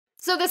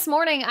So this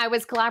morning, I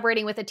was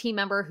collaborating with a team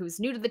member who's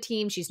new to the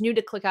team. She's new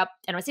to ClickUp,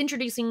 and I was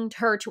introducing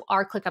her to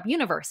our ClickUp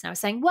universe. And I was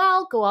saying,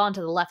 well, go on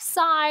to the left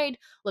side,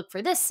 look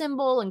for this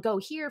symbol, and go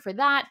here for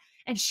that.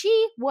 And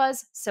she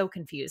was so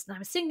confused. And I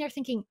was sitting there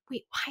thinking,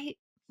 wait,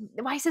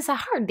 why is this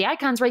that hard? The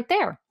icon's right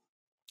there.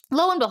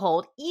 Lo and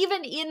behold,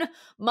 even in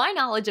my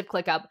knowledge of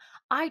ClickUp,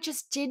 I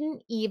just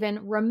didn't even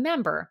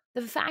remember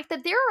the fact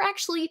that there are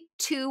actually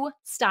two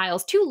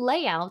styles, two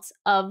layouts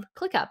of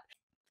ClickUp.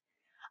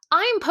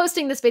 I'm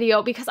posting this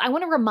video because I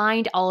want to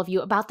remind all of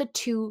you about the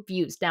two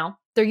views. Now,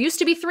 there used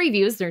to be three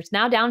views, there's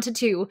now down to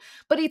two,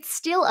 but it's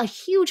still a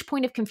huge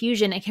point of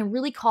confusion and can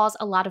really cause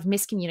a lot of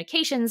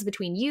miscommunications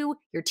between you,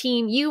 your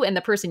team, you and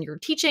the person you're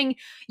teaching,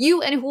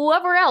 you and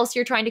whoever else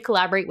you're trying to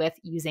collaborate with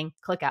using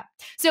ClickUp.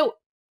 So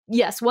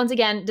yes, once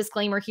again,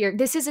 disclaimer here,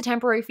 this is a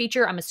temporary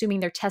feature. I'm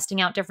assuming they're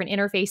testing out different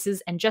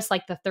interfaces, and just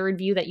like the third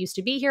view that used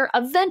to be here,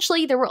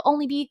 eventually there will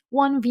only be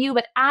one view,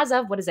 but as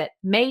of,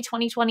 May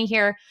 2020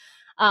 here,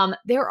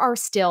 there are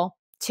still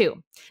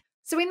two.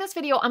 So in this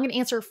video, I'm going to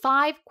answer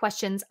 5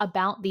 questions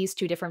about these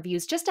two different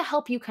views just to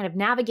help you kind of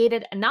navigate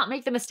it and not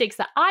make the mistakes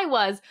that I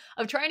was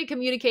of trying to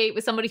communicate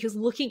with somebody who's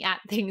looking at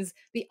things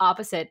the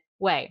opposite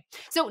way.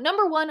 So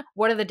number 1,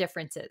 what are the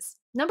differences?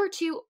 Number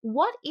 2,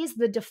 what is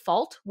the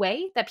default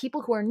way that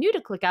people who are new to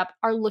ClickUp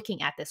are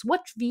looking at this?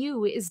 What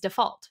view is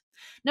default?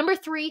 Number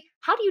 3,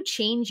 how do you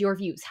change your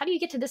views? How do you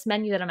get to this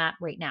menu that I'm at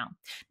right now?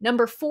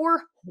 Number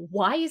 4,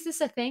 why is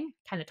this a thing?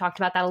 Kind of talked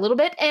about that a little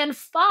bit. And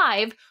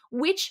 5,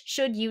 which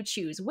should you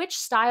choose? Which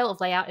style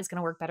of layout is going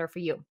to work better for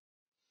you?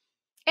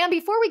 And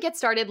before we get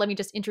started, let me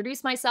just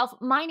introduce myself.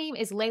 My name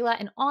is Layla,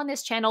 and on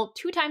this channel,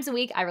 2 times a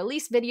week, I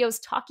release videos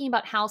talking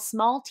about how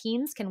small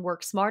teams can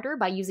work smarter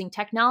by using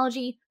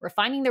technology,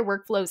 refining their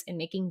workflows, and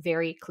making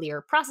very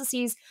clear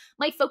processes.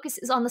 My focus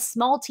is on the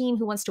small team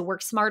who wants to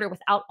work smarter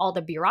without all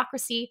the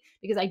bureaucracy,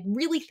 because I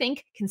really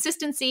think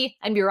consistency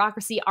and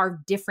bureaucracy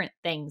are different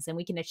things, and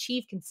we can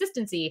achieve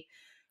consistency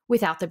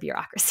without the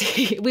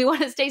bureaucracy. We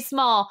want to stay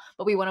small,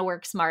 but we want to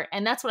work smart.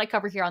 And that's what I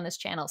cover here on this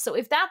channel. So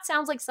if that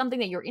sounds like something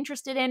that you're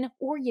interested in,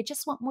 or you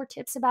just want more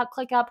tips about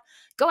ClickUp,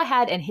 go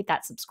ahead and hit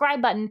that subscribe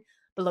button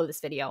below this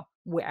video,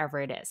 wherever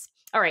it is.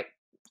 All right,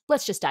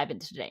 let's just dive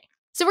into today.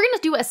 So we're going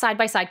to do a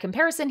side-by-side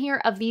comparison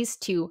here of these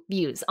two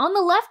views. On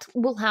the left,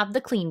 we'll have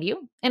the clean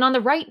view, and on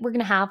the right, we're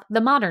going to have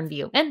the modern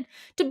view. And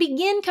to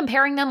begin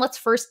comparing them, let's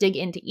first dig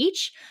into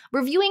each,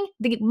 reviewing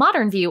the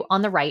modern view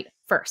on the right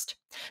first.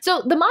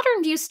 So the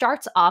modern view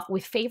starts off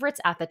with favorites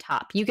at the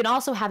top. You can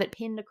also have it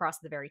pinned across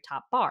the very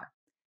top bar.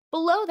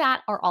 Below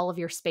that are all of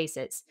your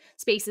spaces.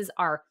 Spaces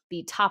are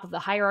the top of the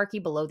hierarchy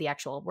below the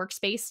actual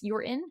workspace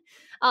you're in.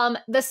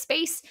 The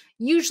space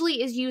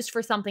usually is used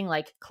for something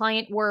like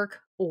client work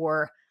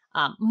or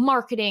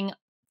marketing.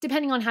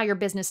 Depending on how your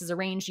business is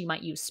arranged, you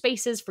might use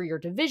spaces for your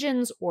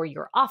divisions or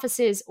your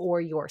offices or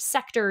your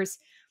sectors.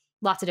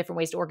 Lots of different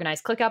ways to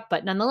organize ClickUp,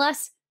 but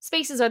nonetheless,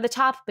 spaces are the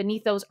top.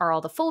 Beneath those are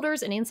all the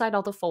folders, and inside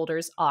all the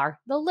folders are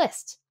the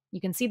lists. You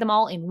can see them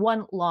all in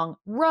one long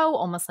row,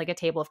 almost like a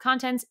table of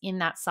contents in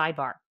that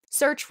sidebar.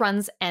 Search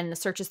runs and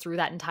searches through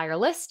that entire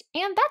list,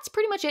 and that's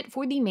pretty much it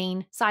for the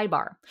main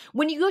sidebar.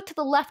 When you go to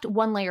the left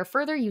one layer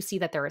further, you see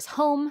that there is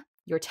Home,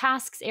 your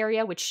Tasks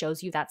area, which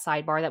shows you that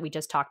sidebar that we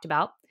just talked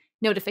about,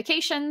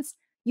 Notifications,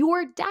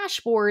 your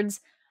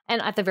Dashboards,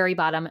 and at the very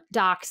bottom,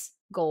 Docs,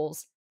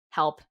 Goals,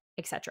 Help,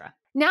 etc.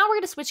 Now we're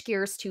going to switch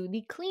gears to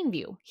the clean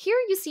view. Here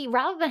you see,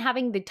 rather than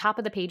having the top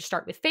of the page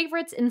start with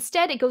favorites,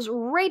 instead it goes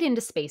right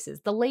into spaces.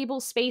 The label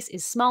space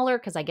is smaller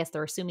because I guess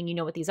they're assuming you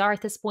know what these are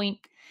at this point.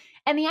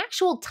 And the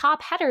actual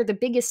top header, the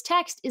biggest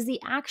text, is the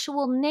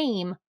actual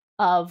name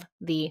of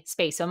the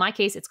space. So in my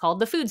case, it's called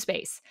the food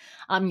space.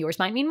 Yours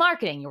might mean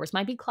marketing, yours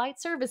might be client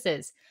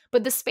services,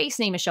 but the space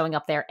name is showing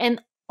up there.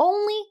 And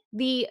only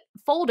the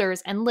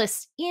folders and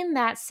lists in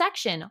that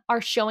section are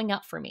showing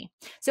up for me.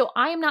 So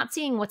I am not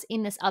seeing what's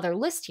in this other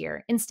list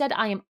here. Instead,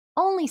 I am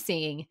only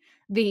seeing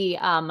the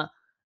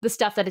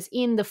stuff that is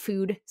in the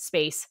food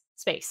space.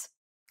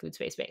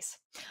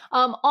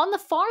 On the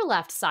far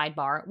left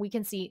sidebar, we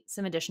can see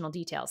some additional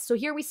details. So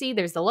here we see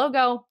there's the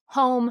logo,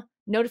 Home,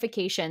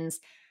 Notifications.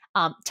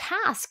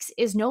 Tasks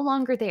is no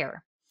longer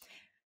there.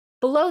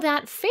 Below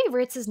that,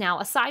 Favorites is now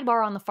a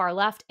sidebar on the far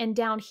left, and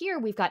down here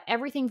we've got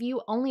Everything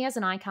view only as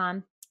an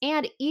icon,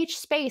 and each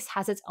space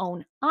has its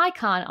own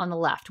icon on the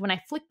left. When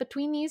I flick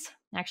between these,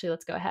 actually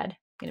let's go ahead. I'm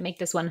gonna make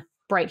this one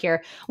bright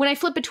here. When I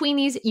flip between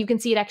these, you can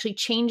see it actually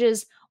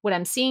changes what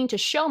I'm seeing to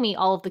show me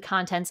all of the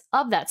contents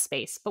of that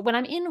space. But when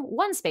I'm in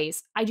one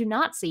space, I do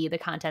not see the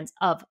contents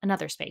of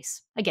another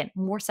space. Again,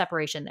 more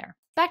separation there.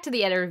 Back to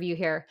the editor view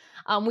here.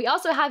 We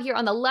also have here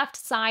on the left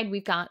side,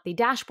 we've got the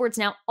dashboards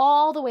now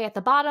all the way at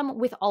the bottom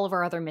with all of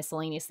our other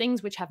miscellaneous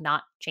things which have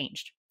not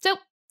changed. So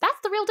that's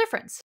the real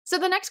difference. So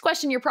the next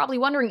question you're probably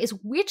wondering is,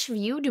 which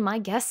view do my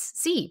guests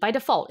see by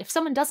default? If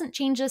someone doesn't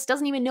change this,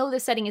 doesn't even know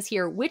this setting is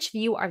here, which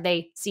view are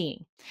they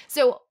seeing?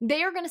 So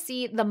they are going to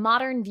see the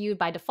modern view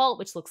by default,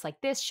 which looks like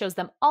this, shows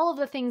them all of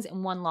the things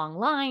in one long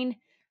line.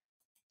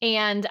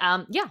 And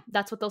yeah,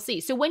 that's what they'll see.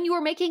 So when you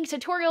are making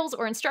tutorials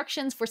or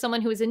instructions for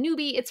someone who is a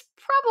newbie, it's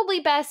probably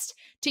best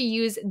to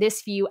use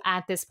this view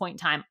at this point in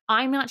time.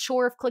 I'm not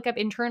sure if ClickUp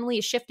internally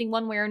is shifting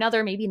one way or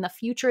another. Maybe in the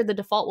future, the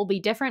default will be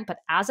different. But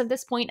as of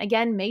this point,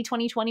 again, May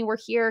 2020, we're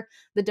here.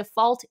 The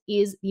default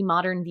is the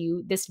modern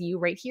view, this view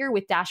right here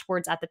with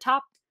dashboards at the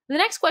top. The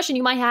next question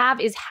you might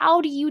have is how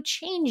do you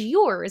change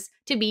yours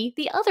to be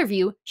the other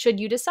view should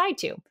you decide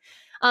to?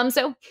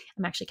 So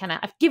I'm actually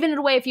I've given it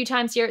away a few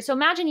times here. So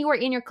imagine you are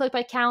in your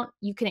ClickUp account.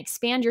 You can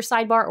expand your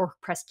sidebar or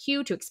press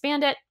Q to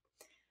expand it.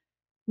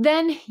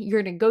 Then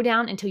you're going to go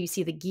down until you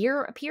see the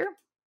gear appear.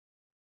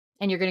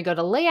 And you're going to go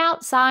to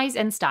Layout, Size,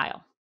 and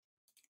Style.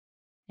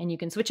 And you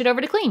can switch it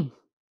over to Clean.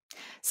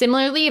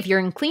 Similarly, if you're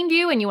in Clean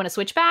View and you want to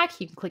switch back,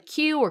 you can click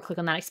Q or click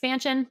on that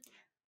expansion.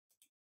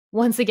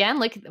 Once again,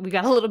 like we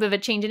got a little bit of a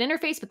change in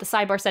interface, but the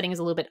sidebar setting is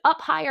a little bit up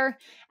higher.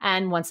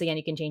 And once again,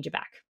 you can change it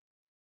back.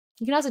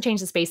 You can also change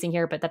the spacing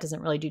here, but that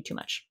doesn't really do too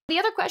much. The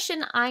other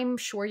question I'm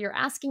sure you're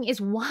asking is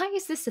why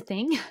is this a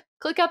thing?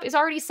 ClickUp is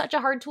already such a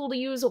hard tool to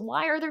use.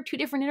 Why are there two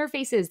different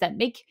interfaces that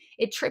make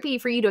it trippy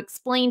for you to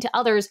explain to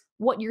others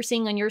what you're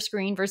seeing on your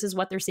screen versus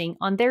what they're seeing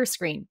on their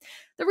screen?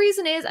 The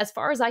reason is, as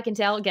far as I can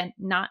tell, again,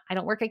 I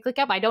don't work at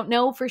ClickUp, I don't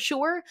know for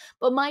sure,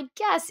 but my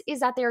guess is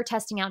that they're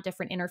testing out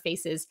different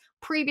interfaces.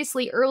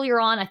 Previously,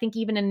 earlier on, I think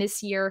even in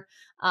this year,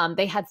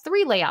 they had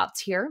 3 layouts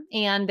here,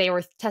 and they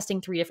were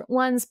testing 3 different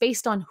ones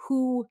based on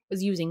who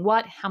was using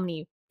what, how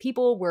many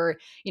people were,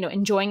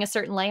 enjoying a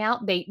certain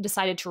layout. They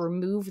decided to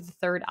remove the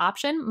third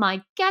option.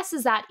 My guess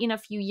is that in a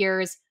few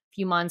years,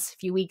 few months,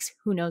 few weeks,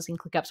 who knows, in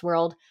ClickUp's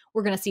world,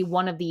 we're going to see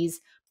one of these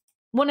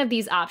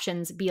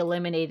options be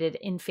eliminated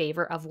in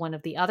favor of one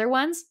of the other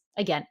ones.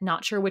 Again,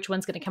 not sure which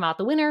one's going to come out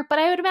the winner, but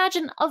I would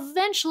imagine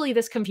eventually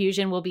this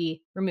confusion will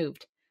be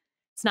removed.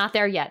 It's not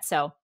there yet,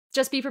 so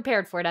just be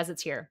prepared for it as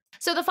it's here.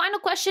 So the final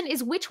question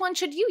is, which one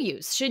should you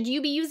use? Should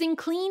you be using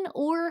Clean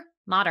or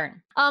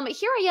Modern?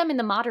 Here I am in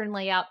the Modern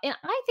layout, and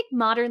I think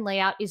Modern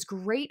layout is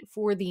great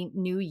for the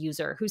new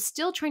user who's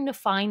still trying to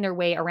find their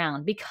way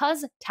around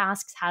because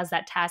Tasks has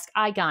that task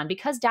icon,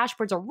 because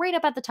dashboards are right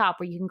up at the top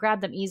where you can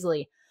grab them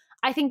easily.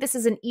 I think this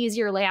is an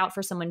easier layout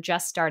for someone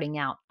just starting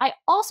out. I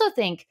also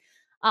think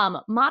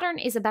Modern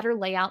is a better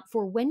layout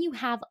for when you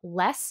have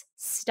less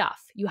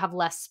stuff. You have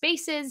less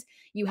spaces,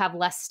 you have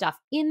less stuff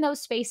in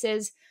those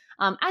spaces.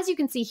 As you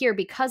can see here,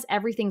 because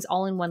everything's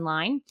all in one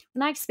line,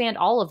 when I expand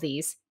all of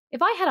these,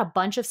 if I had a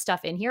bunch of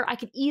stuff in here, I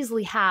could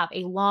easily have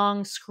a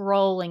long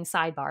scrolling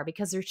sidebar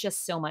because there's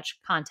just so much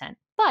content.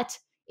 But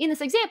in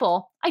this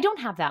example, I don't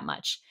have that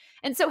much.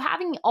 And so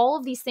having all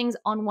of these things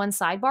on one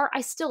sidebar,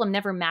 I still am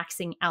never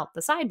maxing out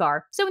the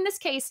sidebar. So in this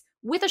case,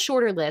 with a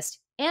shorter list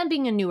and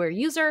being a newer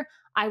user,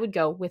 I would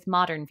go with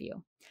Modern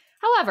View.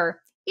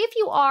 However, if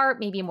you are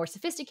maybe a more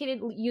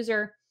sophisticated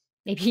user,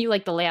 maybe you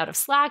like the layout of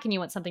Slack and you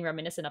want something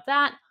reminiscent of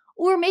that,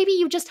 or maybe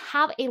you just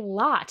have a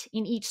lot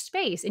in each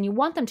space and you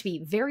want them to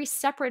be very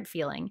separate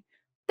feeling,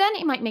 then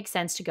it might make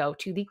sense to go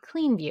to the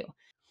Clean View.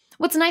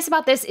 What's nice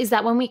about this is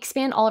that when we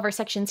expand all of our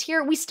sections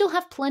here, we still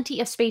have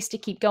plenty of space to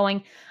keep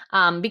going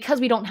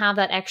because we don't have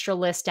that extra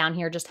list down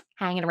here just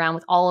hanging around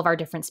with all of our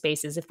different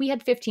spaces. If we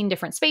had 15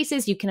 different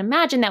spaces, you can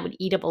imagine that would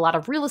eat up a lot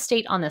of real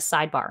estate on this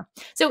sidebar.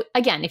 So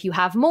again, if you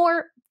have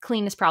more,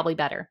 Clean is probably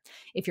better.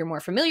 If you're more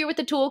familiar with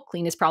the tool,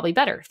 Clean is probably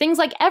better. Things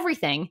like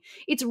everything,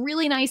 it's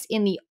really nice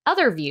in the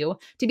other view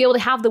to be able to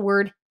have the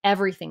word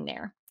everything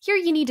there. Here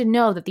you need to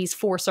know that these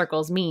 4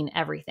 circles mean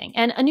everything,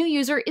 and a new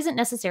user isn't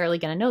necessarily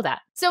going to know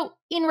that. So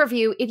in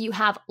review, if you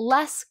have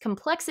less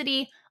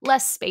complexity,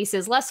 less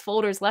spaces, less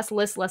folders, less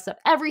lists, less of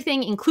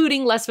everything,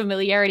 including less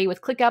familiarity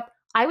with ClickUp,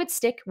 I would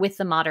stick with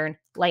the Modern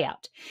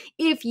layout.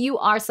 If you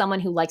are someone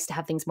who likes to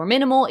have things more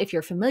minimal, if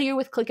you're familiar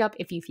with ClickUp,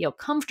 if you feel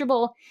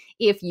comfortable,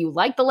 if you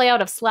like the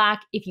layout of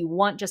Slack, if you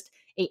want just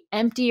an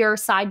emptier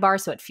sidebar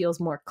so it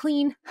feels more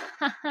clean,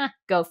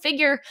 go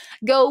figure,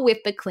 go with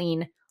the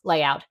Clean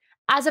layout.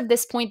 As of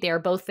this point, they are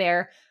both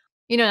there.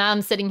 Now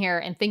I'm sitting here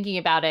and thinking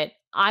about it.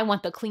 I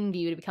want the Clean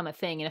View to become a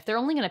thing. And if they're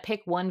only going to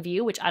pick one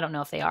view, which I don't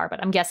know if they are,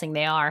 but I'm guessing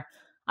they are,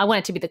 I want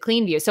it to be the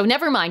Clean View. So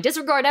never mind.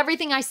 Disregard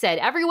everything I said.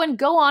 Everyone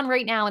go on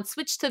right now and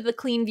switch to the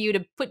Clean View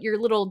to put your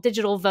little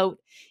digital vote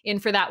in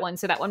for that one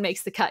so that one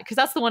makes the cut because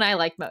that's the one I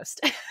like most.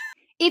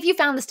 If you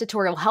found this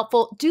tutorial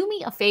helpful, do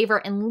me a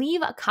favor and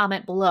leave a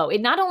comment below.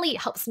 It not only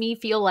helps me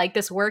feel like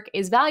this work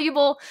is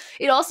valuable,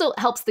 it also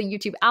helps the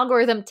YouTube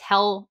algorithm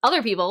tell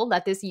other people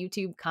that this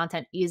YouTube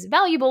content is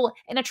valuable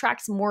and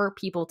attracts more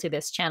people to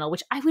this channel,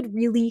 which I would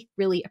really,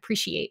 really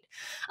appreciate.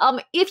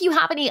 If you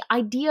have any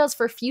ideas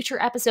for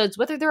future episodes,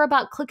 whether they're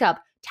about ClickUp,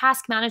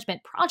 task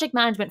management, project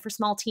management for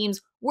small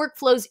teams,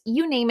 workflows,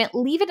 you name it,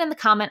 leave it in the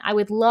comment. I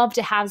would love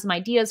to have some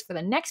ideas for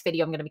the next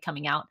video I'm going to be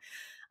coming out.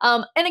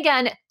 And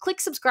again,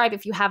 click subscribe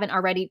if you haven't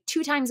already.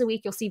 2 times a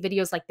week, you'll see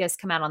videos like this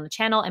come out on the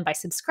channel. And by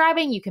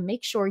subscribing, you can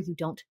make sure you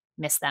don't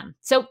miss them.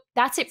 So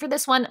that's it for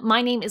this one.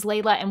 My name is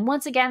Layla. And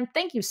once again,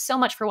 thank you so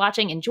much for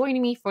watching and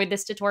joining me for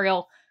this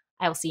tutorial.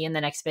 I will see you in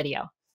the next video.